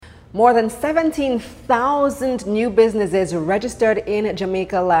More than 17,000 new businesses registered in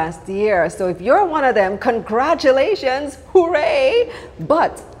Jamaica last year. So if you're one of them, congratulations, hooray!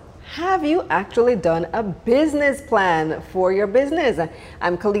 But have you actually done a business plan for your business?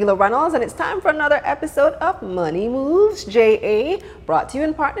 I'm Kalila Reynolds, and it's time for another episode of Money Moves JA, brought to you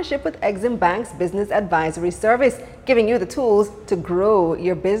in partnership with Exim Bank's Business Advisory Service, giving you the tools to grow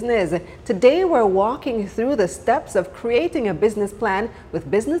your business. Today, we're walking through the steps of creating a business plan with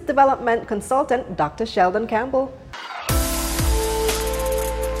business development consultant Dr. Sheldon Campbell.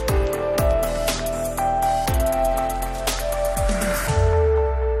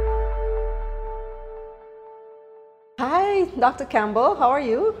 Hi, Dr. Campbell, how are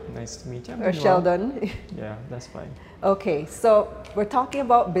you? Nice to meet you. Or Sheldon. Yeah, that's fine. Okay, so we're talking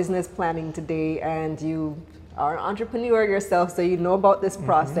about business planning today, and you are an entrepreneur yourself, so you know about this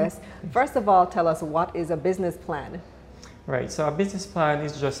process. First of all, tell us, what is a business plan? Right, so a business plan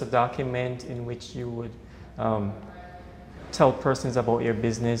is just a document in which you would tell persons about your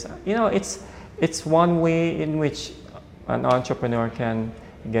business. You know, it's one way in which an entrepreneur can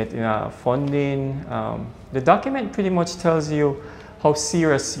get funding. The document pretty much tells you how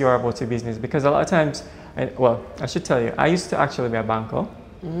serious you are about your business, because a lot of times, well, I should tell you, I used to actually be a banker,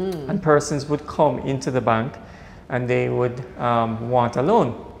 and persons would come into the bank and they would want a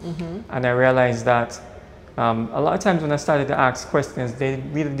loan. And I realized that a lot of times when I started to ask questions, they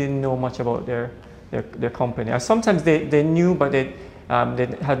really didn't know much about their company. Or sometimes they knew, but they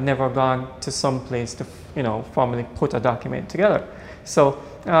had never gone to some place to formally put a document together. So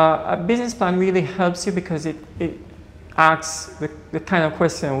a business plan really helps you, because it asks the kind of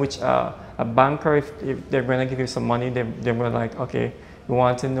question which a banker, if they're going to give you some money, they're more like, okay, we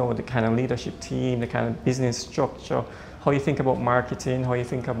want to know the kind of leadership team, the kind of business structure, how you think about marketing, how you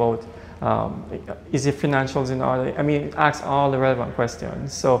think about, is your financials in order? I mean, it asks all the relevant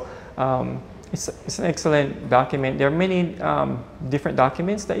questions. So it's an excellent document. There are many different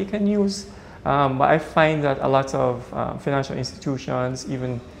documents that you can use. But I find that a lot of financial institutions,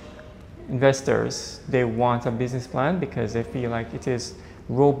 even investors, they want a business plan because they feel like it is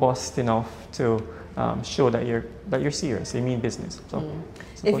robust enough to show that you're serious, you mean business. So,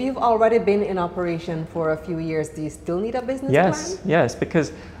 if you've already been in operation for a few years, do you still need a business plan? Yes,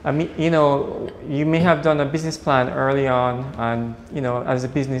 because I mean, you may have done a business plan early on, and as the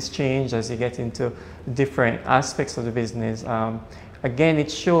business changes, as you get into different aspects of the business. Again, it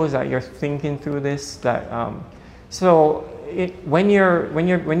shows that you're thinking through this. When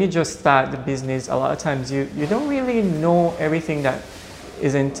you just start the business, a lot of times you don't really know everything that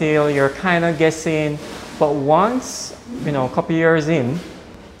is entailed. You're kind of guessing, but once a couple years in,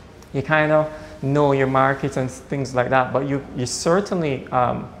 you kind of know your markets and things like that. But you certainly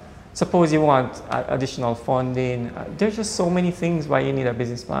suppose you want additional funding. There's just so many things why you need a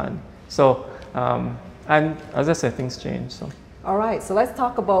business plan. So and as I said, things change. So. All right, so let's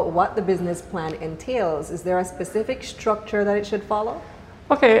talk about what the business plan entails. Is there a specific structure that it should follow?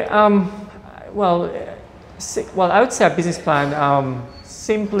 Okay, well, I would say a business plan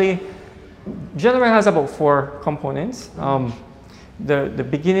generally has about 4 components. The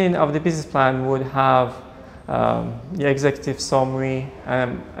beginning of the business plan would have the executive summary,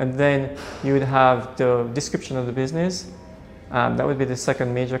 and then you would have the description of the business. That would be the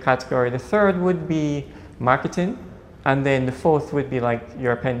second major category. The third would be marketing. And then the fourth would be like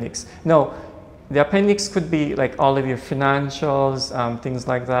your appendix. No, the appendix could be like all of your financials, things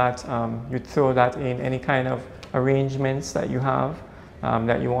like that. You'd throw that in any kind of arrangements that you have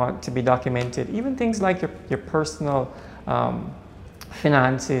that you want to be documented. Even things like your personal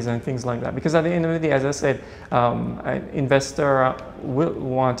finances and things like that. Because at the end of the day, as I said, an investor will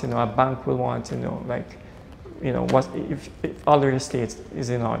want to know, a bank will want to know, like, what if all the real estate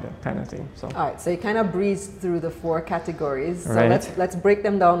is in order, kind of thing. So. All right, so you kind of breeze through the 4 categories. So right. let's break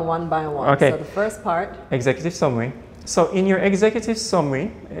them down one by one. Okay. So the first part, executive summary. So in your executive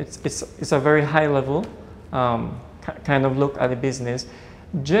summary, it's a very high level kind of look at the business.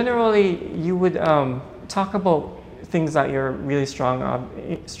 Generally, you would talk about things that you're really strong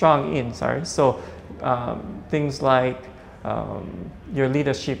in. So things like your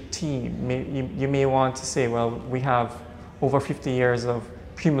leadership team. You may want to say, well, we have over 50 years of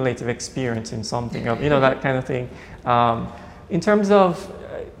cumulative experience in something, that kind of thing. In terms of,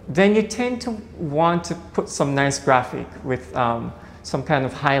 then you tend to want to put some nice graphic with some kind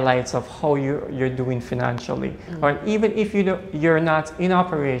of highlights of how you're doing financially. Or even if you're not in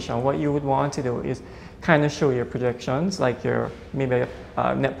operation, what you would want to do is kind of show your projections, like your maybe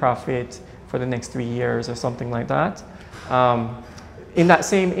net profit for the next 3 years or something like that. In that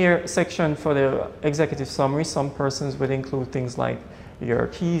same section for the executive summary, some persons would include things like your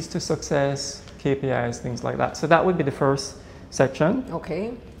keys to success, KPIs, things like that. So that would be the first section.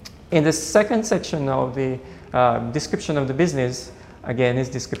 Okay. In the second section of the description of the business, again, is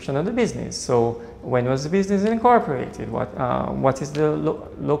description of the business. So when was the business incorporated? What is the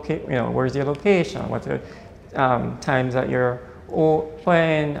where's your location? What are times that you're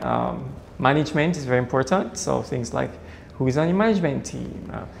open? Management is very important. So things like who is on your management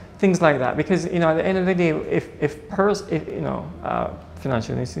team, things like that. Because at the end of the day, if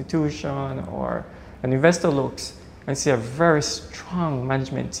financial institution or an investor looks and see a very strong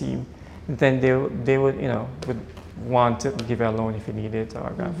management team, then they would want to give you a loan if you need it, or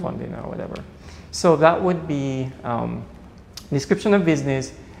grant funding or whatever. So that would be description of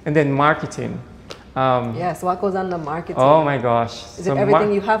business, and then marketing. Yes, what goes on the marketing? Oh my gosh. Is it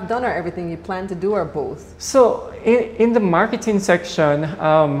everything you have done or everything you plan to do, or both? So in the marketing section,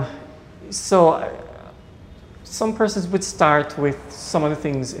 some persons would start with some of the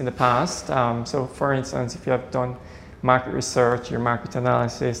things in the past. So for instance, if you have done market research, your market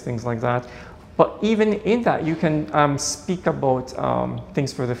analysis, things like that. But even in that, you can speak about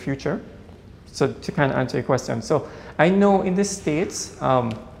things for the future. So to kind of answer your question. So I know in the States,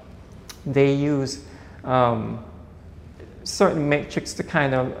 they use certain metrics to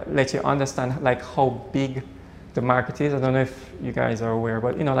kind of let you understand like how big the market is. I don't know if you guys are aware,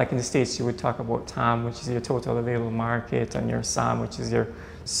 but like in the States, you would talk about TAM, which is your total available market, and your SAM, which is your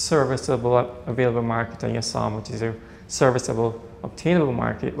serviceable available market, and your SOM, which is your serviceable obtainable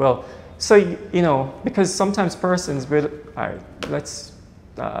market. Well, so because sometimes persons will, let's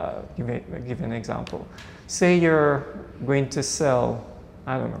give an example. Say you're going to sell,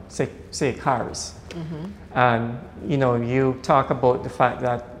 I don't know, say cars, and you talk about the fact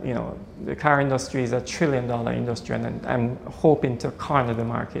that the car industry is $1 trillion industry, and I'm hoping to corner the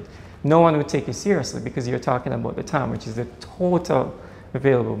market. No one would take you seriously because you're talking about the TAM, which is the total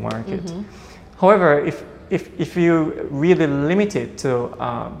available market. However, if you really limit it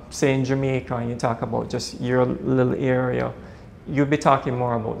to, say in Jamaica, and you talk about just your little area, you'll be talking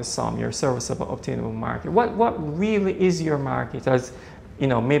more about the SOM, your serviceable obtainable market. What really is your market? As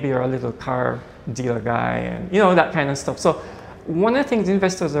maybe you're a little car dealer guy, and that kind of stuff. So one of the things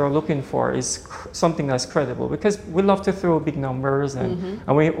investors are looking for is something that's credible, because we love to throw big numbers, and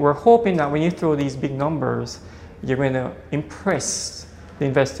we're hoping that when you throw these big numbers, you're going to impress the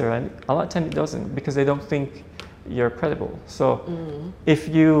investor, and a lot of times it doesn't, because they don't think you're credible. So if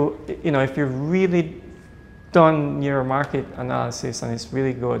you've really done your market analysis and it's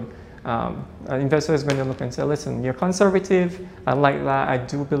really good, an investor is going to look and say, listen, you're conservative, I like that, I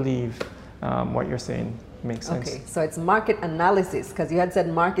do believe what you're saying makes sense. Okay, so it's market analysis, because you had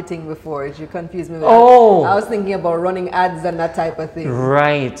said marketing before. You confused me with that. I was thinking about running ads and that type of thing.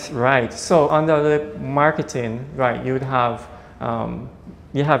 Right. So under the marketing, right, you would have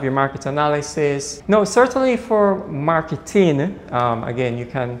you have your market analysis. No, certainly for marketing, again, you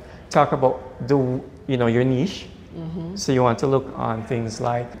can talk about your niche. So you want to look on things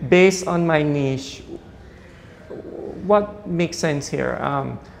like, based on my niche, what makes sense here?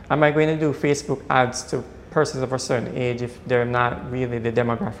 Am I going to do Facebook ads to persons of a certain age if they're not really the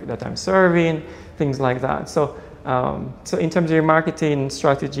demographic that I'm serving? Things like that. So, so in terms of your marketing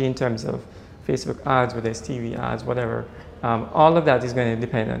strategy, in terms of Facebook ads, whether it's TV ads, whatever, all of that is going to be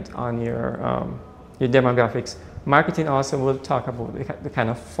dependent on your demographics. Marketing also will talk about the kind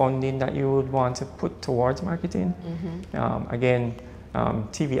of funding that you would want to put towards marketing. Again,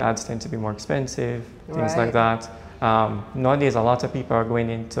 TV ads tend to be more expensive, things like that. Nowadays, a lot of people are going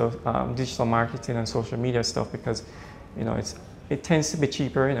into digital marketing and social media stuff because, it tends to be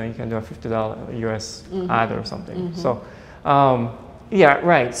cheaper. You can do a $50 US ad or something. So, yeah,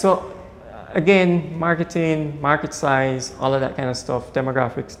 right. So, again, marketing, market size, all of that kind of stuff,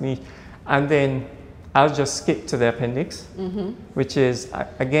 demographics, niche, and then I'll just skip to the appendix, which is,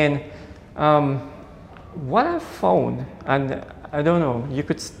 again, what I've found, and I don't know, you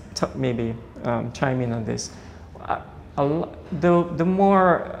could maybe chime in on this. The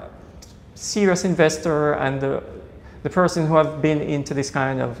more serious investor and the person who have been into this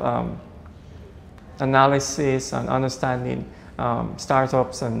kind of analysis and understanding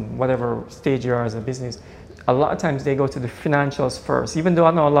startups and whatever stage you are as a business, a lot of times they go to the financials first, even though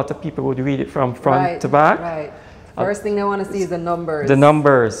I know a lot of people would read it from front to back. Right. First thing they want to see is the numbers. The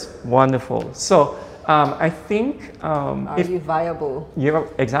numbers, wonderful. So I think are you viable?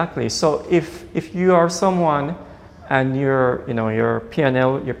 Exactly. So if you are someone and your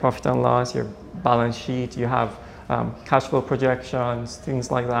P&L, your profit and loss, your balance sheet, you have cash flow projections, things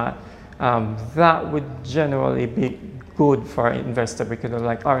like that, that would generally be good for an investor, because they're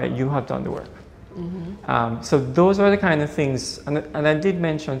like, all right, you have done the work. So those are the kind of things, and I did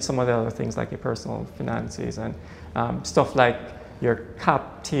mention some of the other things like your personal finances and stuff like your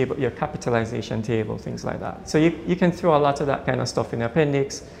cap table, your capitalization table, things like that. So you can throw a lot of that kind of stuff in the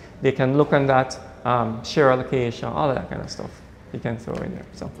appendix. They can look on that, share allocation, all of that kind of stuff you can throw in there.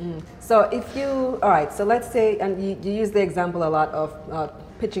 So if you, all right, so let's say, and you use the example a lot of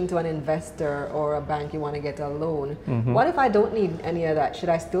pitching to an investor or a bank, you want to get a loan. What if I don't need any of that? Should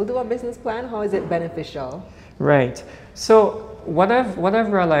I still do a business plan? How is it beneficial? Right. So what I've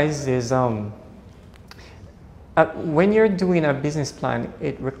realized is when you're doing a business plan,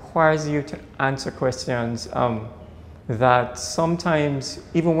 it requires you to answer questions that sometimes,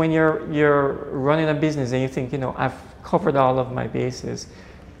 even when you're running a business and you think, you know, I've covered all of my bases,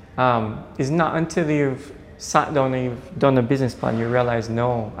 it's not until you've sat down and you've done a business plan you realize,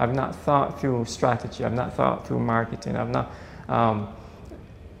 no, I've not thought through strategy, I've not thought through marketing, I've not,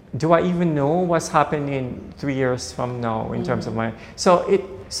 do I even know what's happening 3 years from now in terms of my,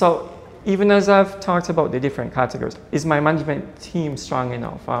 so even as I've talked about the different categories, is my management team strong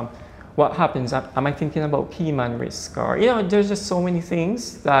enough? What happens, am I thinking about key man risk? Or, you know, there's just so many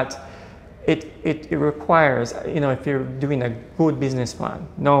things that it requires, you know, if you're doing a good business plan.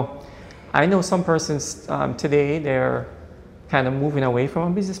 No, I know some persons today, they're kind of moving away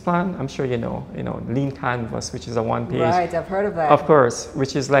from a business plan. I'm sure you know, Lean Canvas, which is a one-page. Right, I've heard of that. Of course,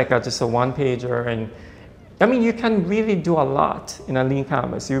 which is like just a one-pager. And I mean, you can really do a lot in a Lean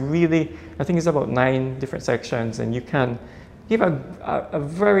Canvas. You really, I think it's about 9 different sections, and you can give a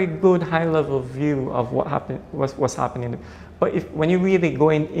very good high-level view of what's happening. But when you really go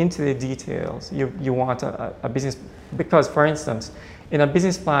into the details, you want a business, because for instance, in a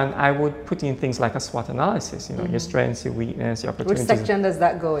business plan, I would put in things like a SWOT analysis, you know, your strengths, your weakness, your opportunities. Which section does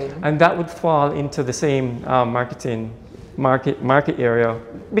that go in? And that would fall into the same market area.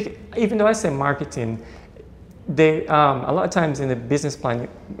 Even though I say marketing, a lot of times in the business plan,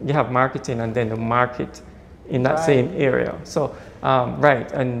 you have marketing and then the market in that same area. So,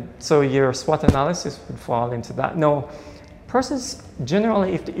 right, and so your SWOT analysis would fall into that. No, persons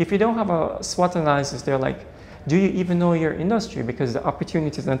generally, if you don't have a SWOT analysis, they're like, do you even know your industry? Because the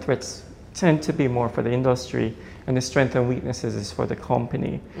opportunities and threats tend to be more for the industry, and the strengths and weaknesses is for the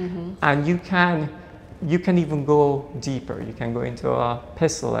company. And you can even go deeper. You can go into a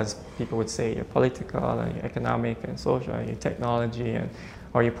PESTLE, as people would say, your political and your economic and social, and your technology,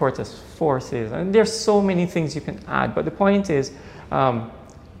 or your porters forces. And there's so many things you can add. But the point is,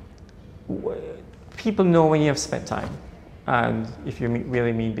 people know when you have spent time, and if you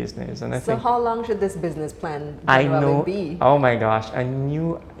really mean business. And I think, how long should this business plan generally be? Oh my gosh, I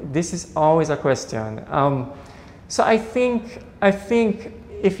knew this is always a question. So I think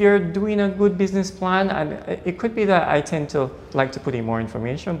if you're doing a good business plan, and it could be that I tend to like to put in more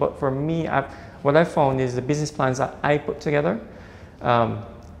information, but for me, what I found is the business plans that I put together,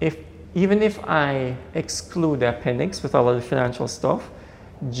 even if I exclude the appendix with all of the financial stuff,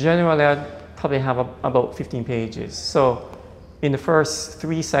 generally I'd probably have about 15 pages. So in the first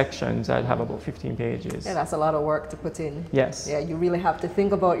 3 sections, I'd have about 15 pages. Yeah, that's a lot of work to put in. Yes. Yeah, you really have to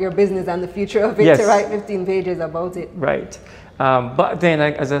think about your business and the future of it to write 15 pages about it. Right. But then,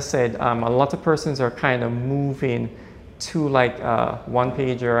 as I said, a lot of persons are kind of moving to like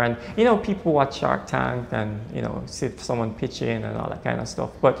one-pager, and you know, people watch Shark Tank and you know, see someone pitching and all that kind of stuff.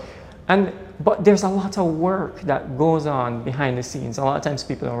 But there's a lot of work that goes on behind the scenes. A lot of times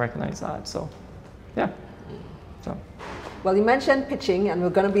people don't recognize that. So, yeah. So. Well, you mentioned pitching, and we're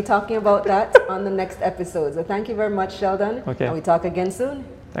going to be talking about that on the next episode. So thank you very much, Sheldon. Okay. And we talk again soon.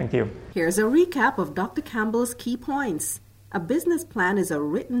 Thank you. Here's a recap of Dr. Campbell's key points. A business plan is a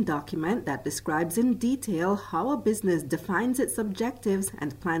written document that describes in detail how a business defines its objectives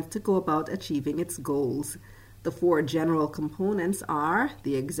and plans to go about achieving its goals. The 4 general components are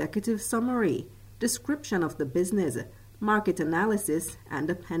the executive summary, description of the business, market analysis, and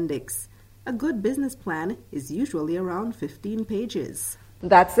appendix. A good business plan is usually around 15 pages.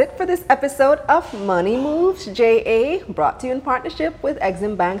 That's it for this episode of Money Moves JA, brought to you in partnership with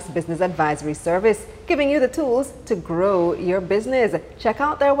Exim Bank's Business Advisory Service, giving you the tools to grow your business. Check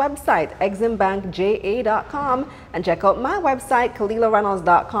out their website, eximbankja.com, and check out my website,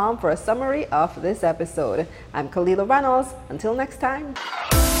 KalilaReynolds.com, for a summary of this episode. I'm Kalila Reynolds. Until next time.